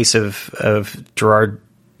happens in the case of Gerard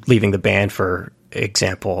leaving the band, for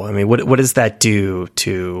example? I mean, what does that do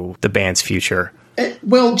to the band's future?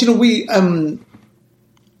 Well, we I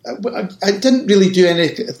didn't really do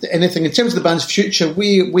anything in terms of the band's future.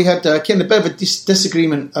 We had a kind of bit of a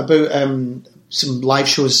disagreement about some live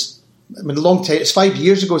shows. I mean, a long time. It's 5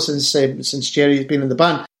 years ago since Jerry has been in the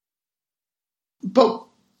band. But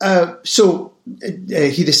so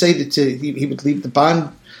he decided he would leave the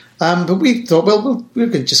band. But we thought, well, we're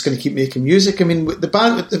just going to keep making music. I mean, the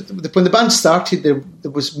band when the band started,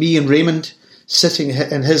 there was me and Raymond sitting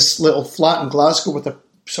in his little flat in Glasgow with a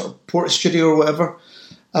sort of porta studio or whatever.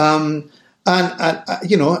 And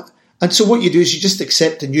so what you do is you just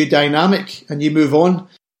accept a new dynamic and you move on.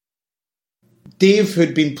 Dave,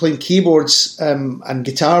 who'd been playing keyboards and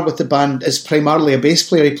guitar with the band, is primarily a bass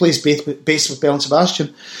player. He plays bass with Bell and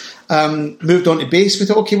Sebastian. Moved on to bass. We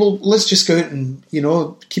thought, okay, well, let's just go out and,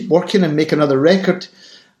 keep working and make another record.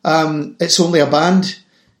 It's only a band.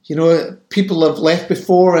 People have left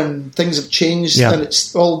before and things have changed, and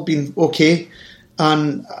it's all been okay.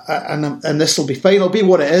 And this will be fine. It'll be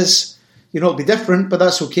what it is. It'll be different, but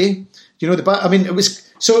that's okay. The band. I mean, it was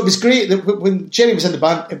great that when Jerry was in the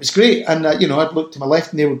band, it was great. And I'd look to my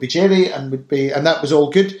left, and there would be Jerry, and that was all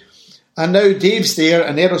good. And now Dave's there,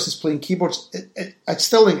 and Eros is playing keyboards. I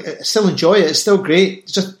still enjoy it. It's still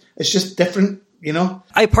great. It's just different,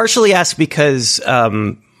 I partially ask because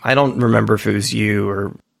I don't remember if it was you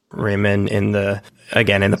or Raymond in the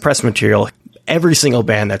press material. Every single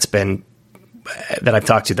band that's been that I've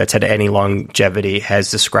talked to that's had any longevity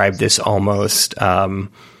has described this almost,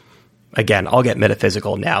 again, I'll get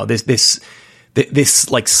metaphysical now. This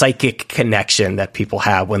like psychic connection that people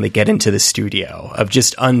have when they get into the studio of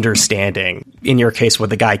just understanding, in your case, what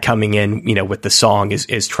the guy coming in, with the song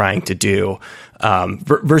is trying to do,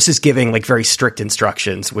 versus giving like very strict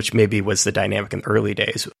instructions, which maybe was the dynamic in the early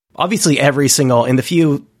days. Obviously,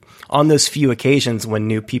 on those few occasions when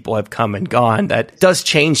new people have come and gone, that does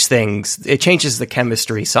change things. It changes the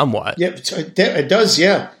chemistry somewhat. Yeah, it does.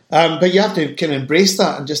 Yeah. But you have to kind of embrace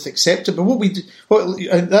that and just accept it. But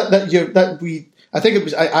I think it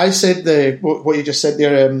was, I said what you just said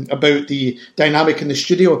there about the dynamic in the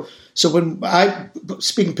studio. So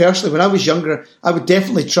speaking personally, when I was younger, I would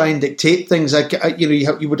definitely try and dictate things.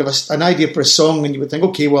 You would have an idea for a song, and you would think,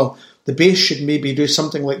 okay, well, the bass should maybe do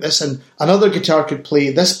something like this, and another guitar could play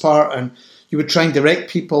this part, and you would try and direct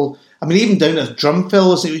people. I mean, even down to drum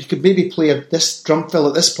fills, you could maybe play this drum fill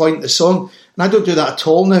at this point in the song, and I don't do that at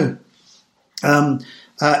all now,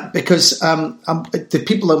 because the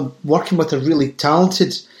people I'm working with are really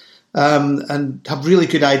talented and have really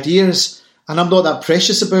good ideas. And I'm not that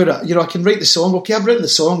precious about it. I can write the song. Okay, I've written the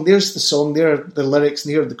song. There's the song. There are the lyrics,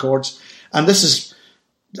 and here are the chords. And this is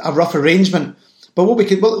a rough arrangement. But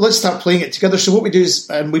let's start playing it together. So what we do is,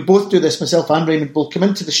 and we both do this, myself and Raymond, we'll come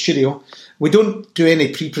into the studio. We don't do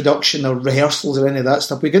any pre-production or rehearsals or any of that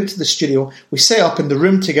stuff. We go into the studio. We set up in the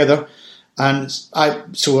room together. And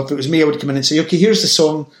so if it was me, I would come in and say, okay, here's the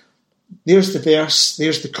song. There's the verse.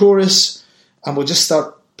 There's the chorus. And we'll just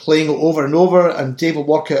start playing it over and over, and Dave will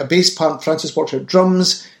work out a bass part, and Francis works out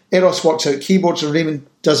drums, Eros works out keyboards, and Raymond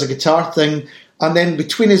does a guitar thing, and then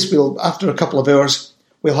between us, after a couple of hours,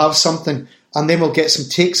 we'll have something, and then we'll get some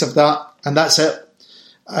takes of that, and that's it,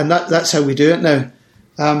 and that's how we do it now.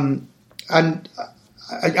 And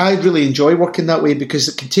I really enjoy working that way, because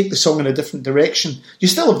it can take the song in a different direction. You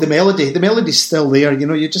still have the melody's still there,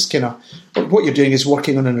 you just kind of, what you're doing is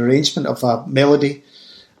working on an arrangement of a melody.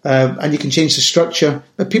 And you can change the structure,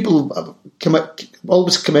 but people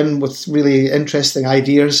always come in with really interesting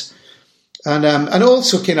ideas, and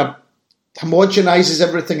also kind of homogenizes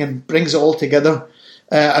everything and brings it all together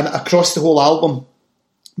and across the whole album,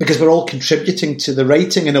 because we're all contributing to the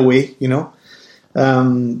writing in a way. There'll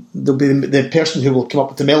be the person who will come up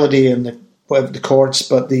with the melody and the chords,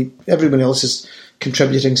 but everyone else is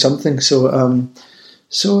contributing something.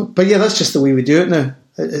 But yeah, that's just the way we do it now.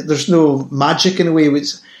 There's no magic in a way.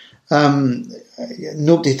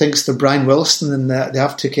 Nobody thinks they're Brian Wilson, and they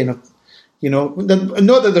have to kind of, not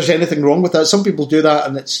that there's anything wrong with that. Some people do that,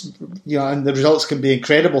 and it's, and the results can be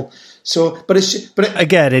incredible. So, but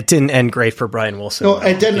again, it didn't end great for Brian Wilson. No,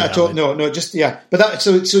 it didn't at all. No, just yeah. But that,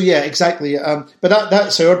 so yeah, exactly. But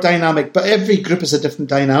that's our dynamic. But every group is a different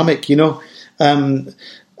dynamic, and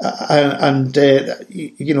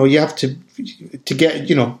you have to get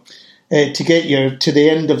to get you to the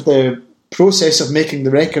end of the process of making the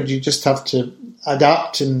record. You just have to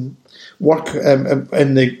adapt and work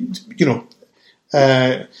in the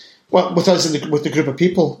with us with the group of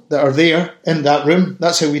people that are there in that room.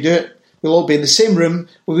 That's how we do it. We'll all be in the same room.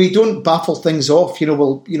 We don't baffle things off.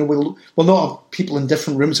 We'll not have people in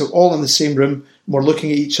different rooms. We're all in the same room. And we're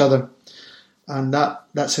looking at each other, and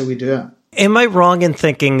that's how we do it. Am I wrong in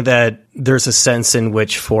thinking that there's a sense in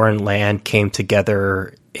which Foreign Land came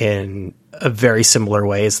together in a very similar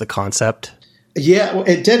way as the concept? Yeah, well,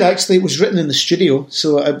 it did actually. It was written in the studio,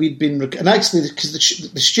 so we'd been, and actually, because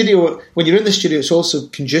the studio, when you're in the studio, it's also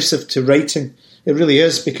conducive to writing. It really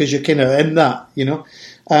is, because you're kind of in that,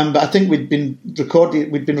 But I think we'd been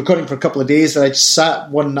recording for a couple of days, and I just sat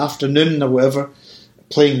one afternoon or whatever,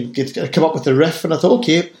 come up with the riff, and I thought,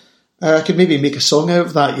 okay, I could maybe make a song out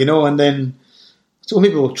of that, and then, so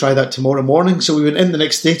maybe we'll try that tomorrow morning. So we went in the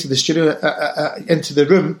next day to the studio, into the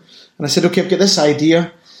room, and I said, okay, I've got this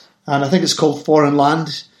idea, and I think it's called Foreign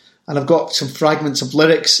Land, and I've got some fragments of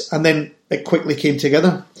lyrics, and then it quickly came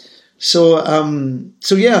together. So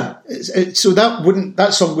yeah, so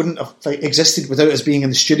that song wouldn't have existed without us being in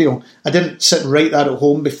the studio. I didn't sit and write that at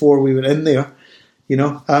home before we were in there,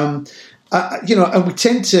 and we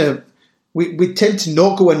tend to. We tend to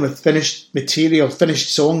not go in with finished material,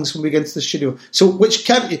 finished songs when we get into the studio. So, which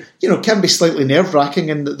can be slightly nerve wracking,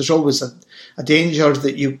 and there's always a danger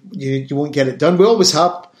that you won't get it done. We always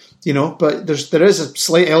have, but there is a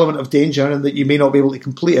slight element of danger, and that you may not be able to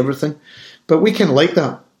complete everything. But we kind of like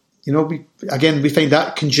that. We find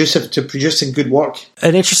that conducive to producing good work.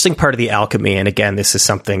 An interesting part of the alchemy, and again, this is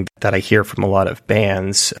something that I hear from a lot of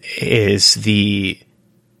bands, is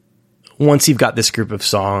once you've got this group of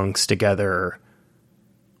songs together,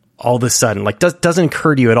 all of a sudden, like, doesn't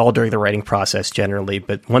occur to you at all during the writing process generally,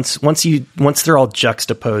 but once they're all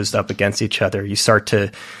juxtaposed up against each other, you start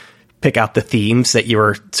to pick out the themes that you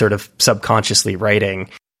were sort of subconsciously writing.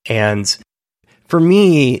 And for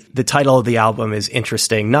me, the title of the album is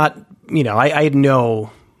interesting. Not,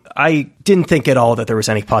 I didn't think at all that there was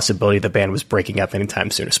any possibility the band was breaking up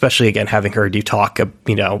anytime soon, especially, again, having heard you talk,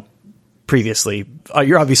 previously.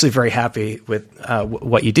 You're obviously very happy with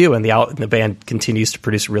what you do, and the band continues to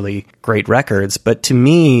produce really great records. But to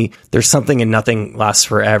me, there's something in Nothing Lasts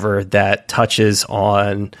Forever that touches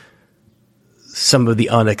on some of the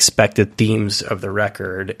unexpected themes of the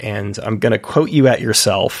record. And I'm going to quote you at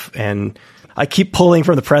yourself. And I keep pulling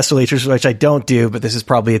from the press releases, which I don't do, but this is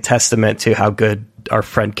probably a testament to how good our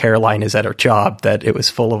friend Caroline is at her job, that it was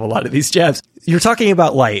full of a lot of these jabs. You're talking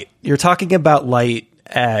about light. You're talking about light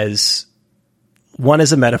as one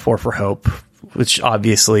as a metaphor for hope, which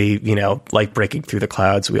obviously, like breaking through the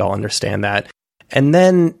clouds, we all understand that. And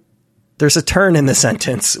then there's a turn in the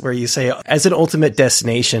sentence where you say, as an ultimate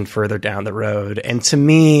destination further down the road. And to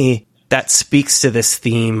me, that speaks to this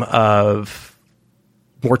theme of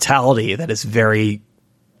mortality that is very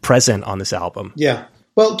present on this album. Yeah.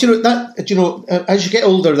 Well, as you get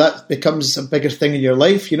older, that becomes a bigger thing in your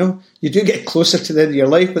life. You do get closer to the end of your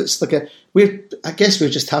life, but it's like I guess we're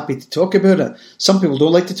just happy to talk about it. Some people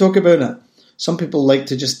don't like to talk about it. Some people like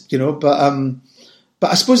to just,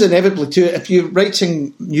 but I suppose inevitably too, if you're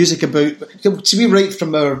writing music about, so we write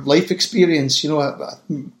from our life experience,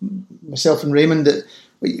 myself and Raymond,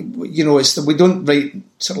 we don't write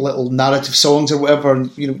sort of little narrative songs or whatever,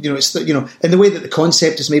 and it's in the way that the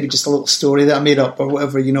concept is maybe just a little story that I made up or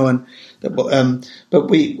whatever, but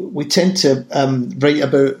we tend to write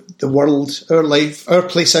about the world, our life, our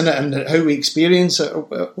place in it, and how we experience it or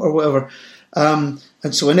whatever. And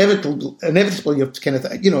so inevitably you're kind of,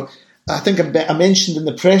 I think I mentioned in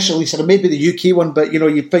the press release, or maybe the UK one, but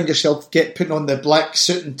you find yourself putting on the black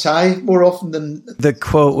suit and tie more often than... The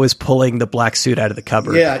quote was pulling the black suit out of the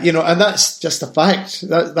cupboard. Yeah, and that's just a fact.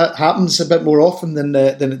 That happens a bit more often than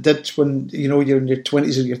it did when you're in your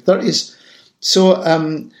 20s or your 30s. So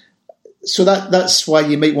that's why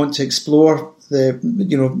you might want to explore the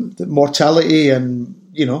mortality and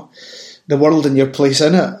the world and your place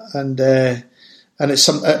in it, and it's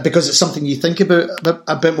because it's something you think about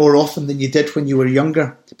a bit more often than you did when you were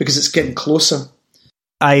younger, because it's getting closer.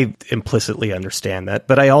 I implicitly understand that,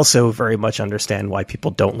 but I also very much understand why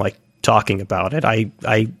people don't like talking about it. I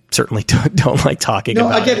certainly don't like talking about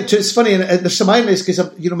it. No, I get it too. It's funny, and there's some ironies because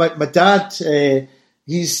my dad,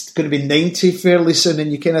 he's going to be 90 fairly soon,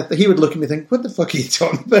 and he would look at me and think, "What the fuck are you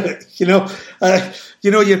talking about?"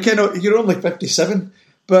 You're only 57.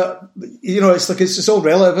 But, it's like, it's all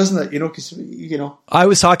relative, isn't it? Because, I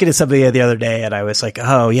was talking to somebody the other day and I was like,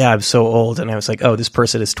 oh, yeah, I'm so old. And I was like, oh, this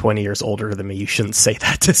person is 20 years older than me. You shouldn't say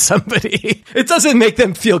that to somebody. It doesn't make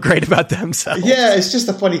them feel great about themselves. Yeah, it's just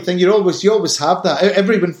a funny thing. You always have that.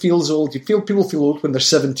 Everyone feels old. People feel old when they're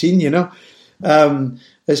 17,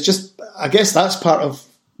 It's just, I guess that's part of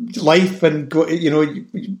life, and,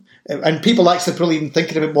 and people actually probably even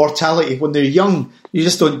thinking about mortality when they're young. You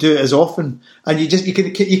just don't do it as often, and you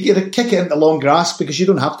can kick it into long grass because you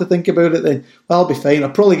don't have to think about it. Then, well, I'll be fine.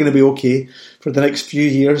 I'm probably going to be okay for the next few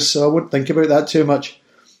years, so I wouldn't think about that too much.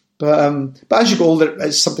 But as you go older,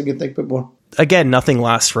 it's something you think about more. Again, Nothing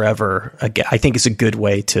Lasts Forever. Again, I think is a good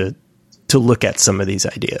way to look at some of these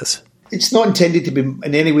ideas. It's not intended to be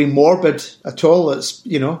in any way morbid at all. It's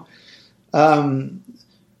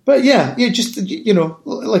but yeah, just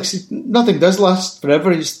like nothing does last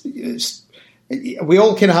forever. We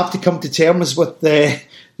all kind of have to come to terms with the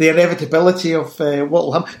inevitability of what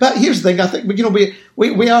will happen. But here's the thing: I think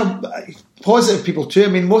we are positive people too. I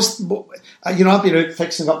mean, I've been out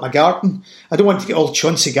fixing up my garden. I don't want to get all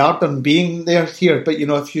Chauncey Gardner being here, but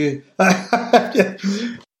if you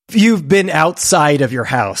you've been outside of your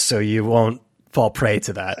house, so you won't fall prey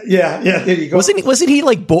to that. Yeah, there you go. Wasn't he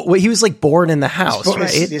like he was like born in the house, right?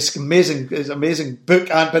 It's amazing book,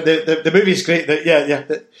 but the movie's great.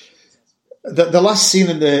 The last scene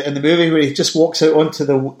in the movie where he just walks out onto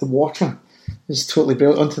the water is totally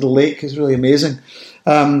brilliant. Onto the lake is really amazing.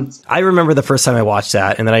 I remember the first time I watched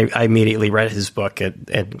that, and then I immediately read his book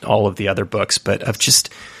and all of the other books. But I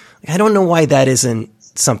don't know why that isn't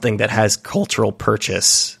something that has cultural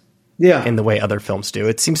purchase. Yeah, in the way other films do.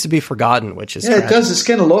 It seems to be forgotten, which is tragic. It does. It's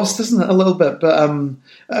kind of lost, isn't it, a little bit? But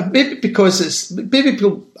maybe because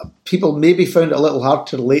people maybe found it a little hard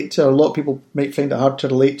to relate to, or a lot of people might find it hard to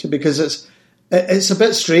relate to because it's a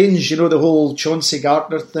bit strange, the whole Chauncey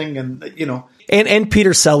Gardner thing, and and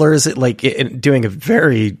Peter Sellers doing a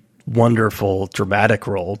very wonderful dramatic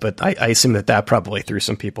role, but I assume that probably threw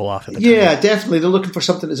some people off at the time. Yeah, definitely. They're looking for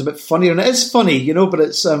something that's a bit funnier, and it is funny, but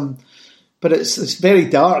it's very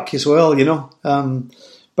dark as well,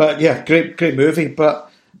 But yeah, great movie. But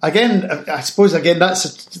again, I suppose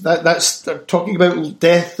that's talking about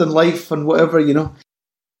death and life and whatever,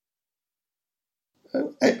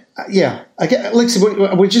 Yeah, I get. Like I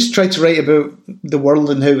said, we just try to write about the world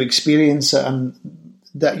and how we experience it, and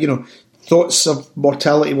that thoughts of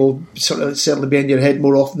mortality will certainly be in your head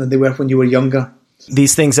more often than they were when you were younger.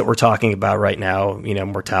 These things that we're talking about right now,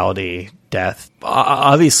 mortality, death,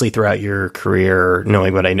 obviously throughout your career,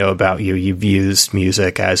 knowing what I know about you, you've used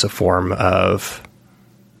music as a form of,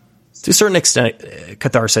 to a certain extent,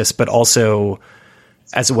 catharsis, but also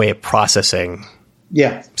as a way of processing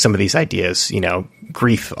some of these ideas.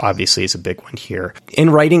 Grief obviously is a big one here.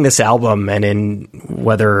 In writing this album, and in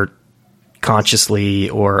whether consciously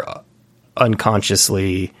or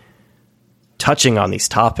unconsciously touching on these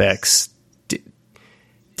topics,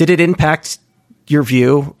 did it impact your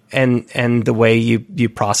view and the way you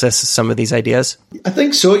process some of these ideas? I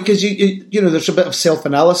think so, because there's a bit of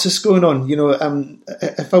self-analysis going on.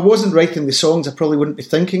 If I wasn't writing the songs, I probably wouldn't be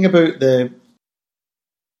thinking about the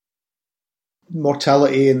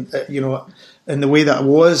mortality and in the way that I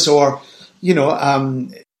was, or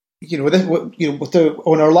on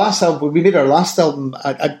our last album, we made our last album.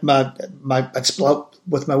 I'd split up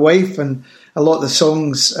with my wife, and a lot of the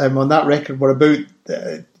songs on that record were about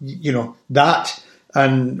that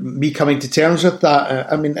and me coming to terms with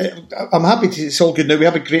that. I'm happy to. It's all good now. We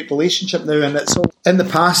have a great relationship now, and it's all in the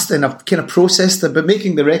past, and I've kind of processed it. But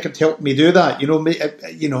making the record helped me do that.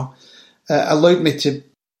 Allowed me to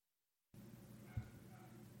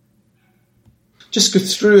just go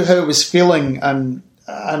through how I was feeling and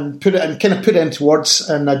put it into words,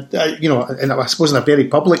 and I suppose in a very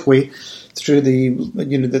public way through the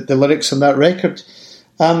lyrics on that record.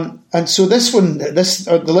 And so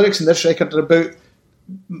the lyrics in this record are about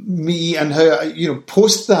me and how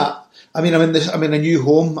post that. I'm in a new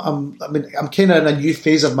home. I'm kind of in a new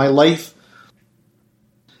phase of my life,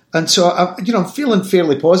 and so I'm feeling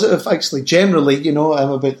fairly positive actually. Generally,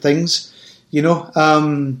 about things,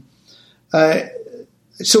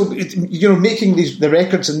 So making the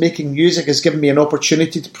records and making music has given me an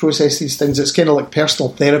opportunity to process these things. It's kind of like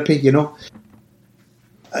personal therapy,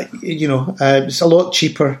 It's a lot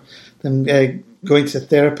cheaper than going to a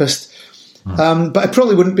therapist. But I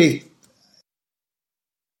probably wouldn't be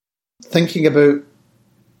thinking about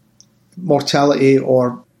mortality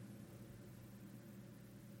or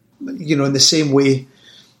in the same way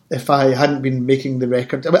if I hadn't been making the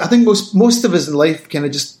record. I think most of us in life kind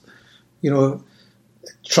of just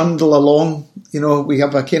trundle along. We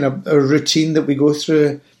have a kind of a routine that we go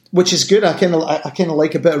through, which is good. I kind of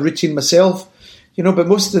like a bit of routine myself, but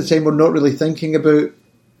most of the time we're not really thinking about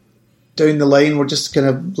down the line. We're just kind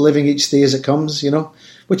of living each day as it comes,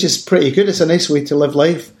 which is pretty good. It's a nice way to live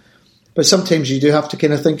life, but sometimes you do have to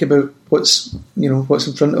kind of think about what's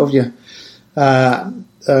in front of you.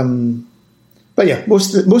 But yeah,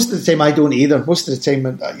 most of the time I don't either. Most of the time,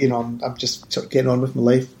 I'm just sort of getting on with my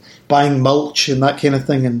life, buying mulch and that kind of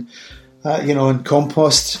thing, and and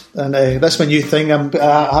compost. And that's my new thing. I've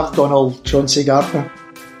gone all Chauncey Gardner.